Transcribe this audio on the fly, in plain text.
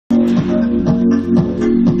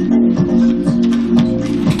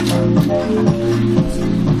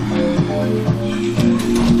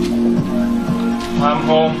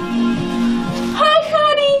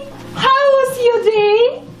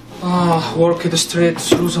work in the street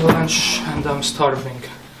through the lunch and I'm starving.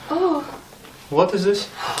 Oh. What is this?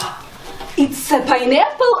 It's a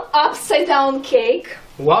pineapple upside down cake.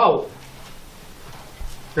 Wow.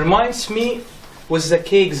 Reminds me with the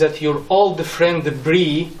cake that your old friend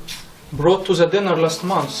Bree brought to the dinner last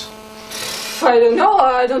month. I don't know,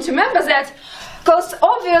 I don't remember that. Because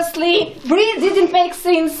obviously Bree didn't make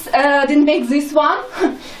this one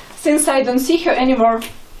since I don't see her anymore.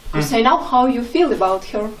 Because I know how you feel about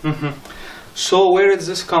her. So where did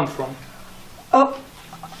this come from? Oh,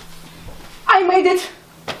 I made it.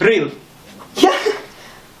 Real? Yeah.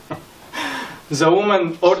 The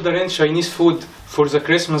woman ordering Chinese food for the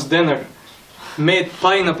Christmas dinner made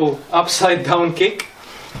pineapple upside down cake?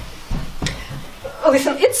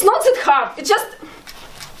 Listen, it's not that hard. It's just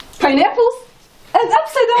pineapples and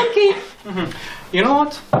upside down cake. You know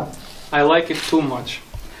what? I like it too much.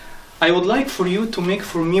 I would like for you to make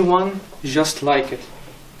for me one just like it.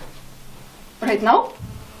 Right now?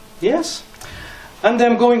 Yes. And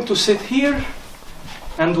I'm going to sit here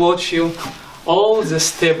and watch you all the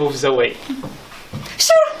step of the way.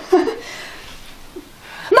 Sure.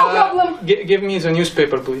 No problem. Give me the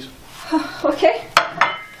newspaper, please. Okay.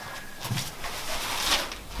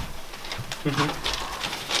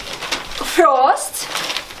 First,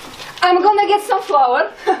 I'm gonna get some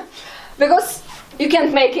flour, because you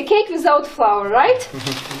can't make a cake without flour, right?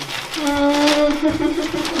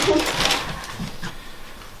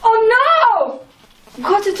 Oh no!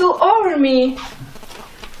 Got it all over me.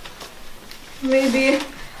 Maybe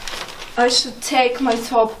I should take my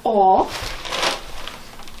top off.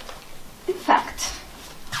 In fact,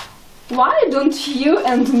 why don't you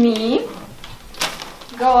and me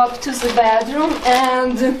go up to the bedroom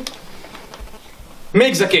and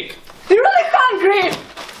make the cake. I'm really hungry.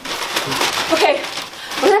 Okay,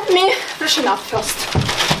 let me freshen up first.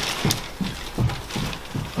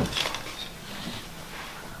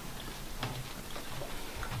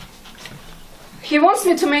 He wants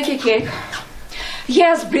me to make a cake.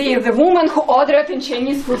 Yes, Bree, the woman who ordered in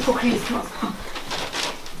Chinese food for Christmas.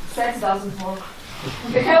 That doesn't work.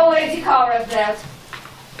 We have already covered that.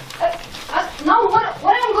 Now what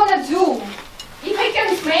I'm gonna do? If I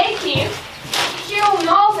can't make it, he'll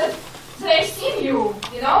know that I've seen you,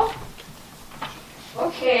 you know?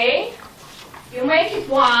 Okay. You make it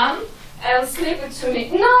one and slip it to me.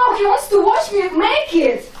 No, he wants to watch me make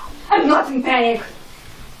it. I'm not in panic.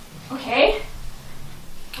 Okay.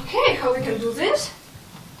 Okay, how we can do this?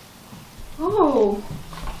 Oh.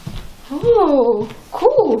 Oh,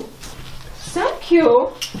 cool. Thank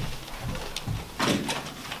you.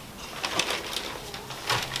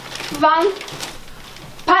 One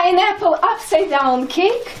pineapple upside down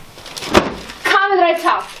cake coming right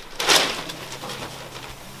up.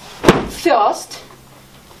 First,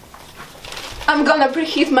 I'm gonna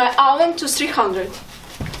preheat my oven to 300.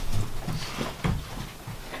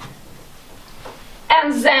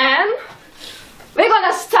 And then we're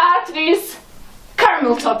gonna start with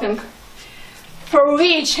caramel topping, for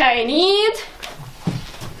which I need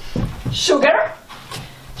sugar,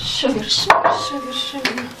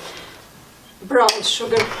 brown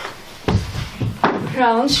sugar,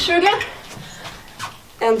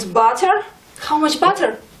 and butter. How much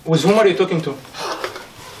butter? With whom are you talking to?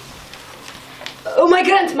 Oh, my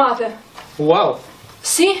grandmother. Wow.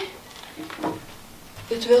 See?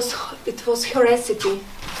 It was her recipe.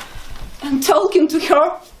 And talking to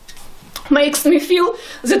her makes me feel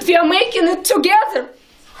that we are making it together.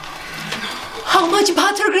 How much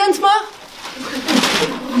butter, Grandma?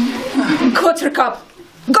 Quarter cup.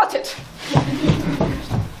 Got it.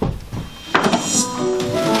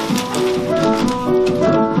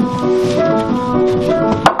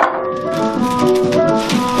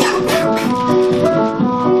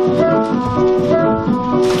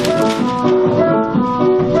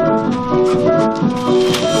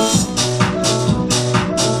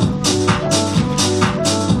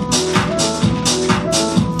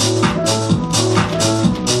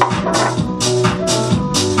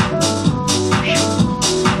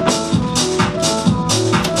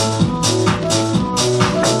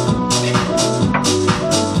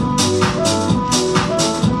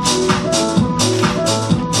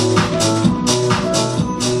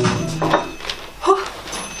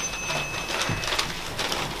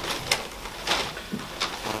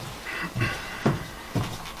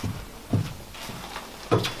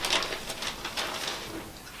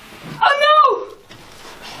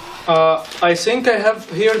 I think I have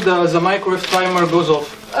here the microwave timer goes off.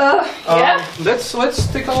 Yeah? Let's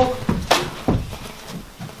take a look.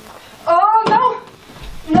 Oh, no.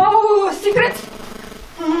 No secret.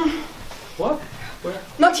 What? Where?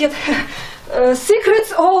 Not yet.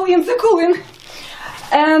 Secrets all in the cooler. cooling,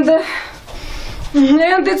 and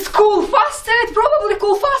it's cool faster. It probably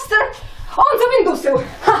cool faster on the windowsill.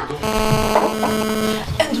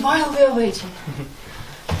 And while we are waiting,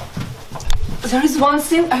 there is one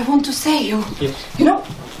thing I want to say you. Yes. You know,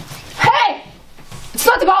 hey, it's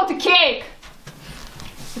not about the cake.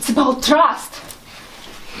 It's about trust.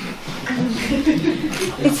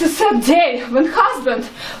 It's a sad day when husband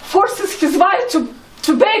forces his wife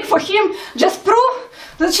to beg for him, just prove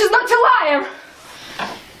that she's not a liar.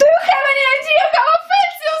 Do you have any idea how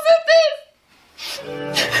offensive that is?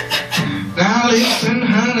 Now listen,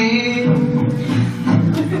 honey,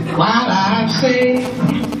 while I say,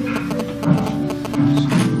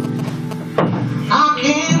 how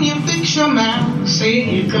can you fix your mouth, say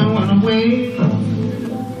you're going away?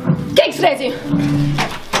 Cake's ready.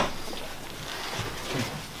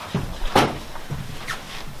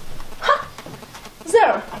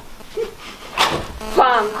 There.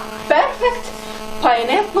 One perfect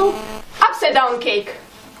pineapple upside down cake.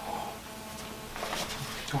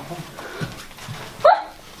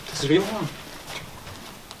 It's real one.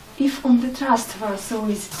 If only trust were so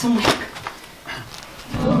easy to make.